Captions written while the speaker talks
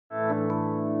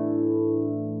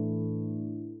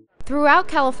Throughout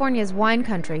California's wine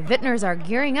country, vitners are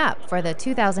gearing up for the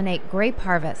 2008 grape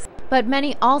harvest. But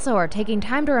many also are taking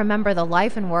time to remember the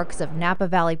life and works of Napa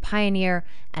Valley pioneer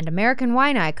and American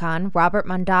wine icon Robert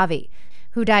Mondavi,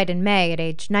 who died in May at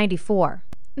age 94.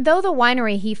 Though the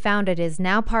winery he founded is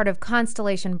now part of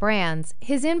Constellation Brands,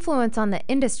 his influence on the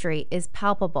industry is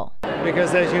palpable.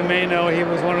 Because as you may know, he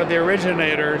was one of the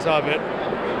originators of it,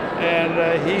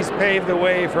 and he's paved the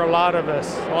way for a lot of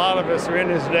us. A lot of us are in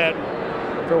his debt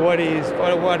for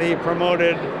what he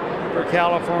promoted for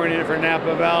California and for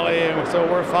Napa Valley, and so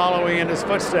we're following in his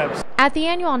footsteps. At the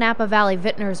annual Napa Valley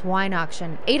Vitners Wine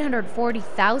Auction,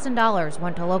 $840,000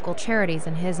 went to local charities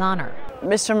in his honor.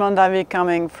 Mr. Mondavi,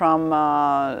 coming from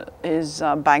his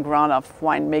background of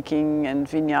winemaking and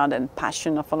vineyard and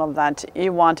passion of all of that, he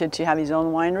wanted to have his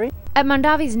own winery. At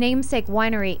Mondavi's namesake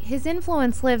winery, his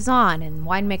influence lives on in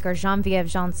winemaker Genvieve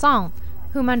Janssenns,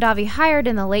 who Mondavi hired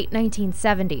in the late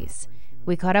 1970s.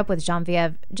 We caught up with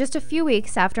Genvieve just a few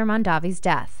weeks after Mondavi's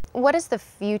death. What does the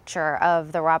future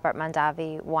of the Robert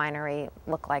Mondavi Winery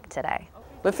look like today?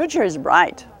 The future is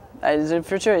bright. The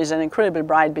future is incredibly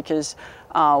bright because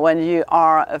when you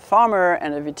are a farmer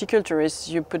and a viticulturist,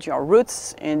 you put your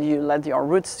roots and you let your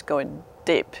roots go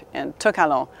deep. And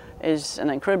Tocalon is an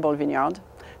incredible vineyard.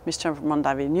 Mr.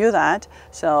 Mondavi knew that,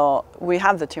 so we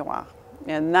have the terroir.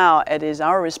 And now it is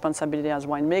our responsibility as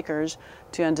winemakers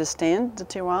to understand the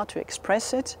terroir, to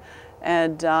express it.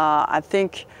 And I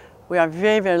think we are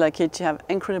very, very lucky to have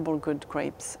incredible good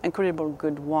grapes, incredible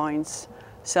good wines.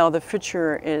 So the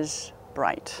future is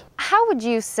bright. How would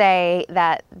you say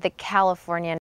that the California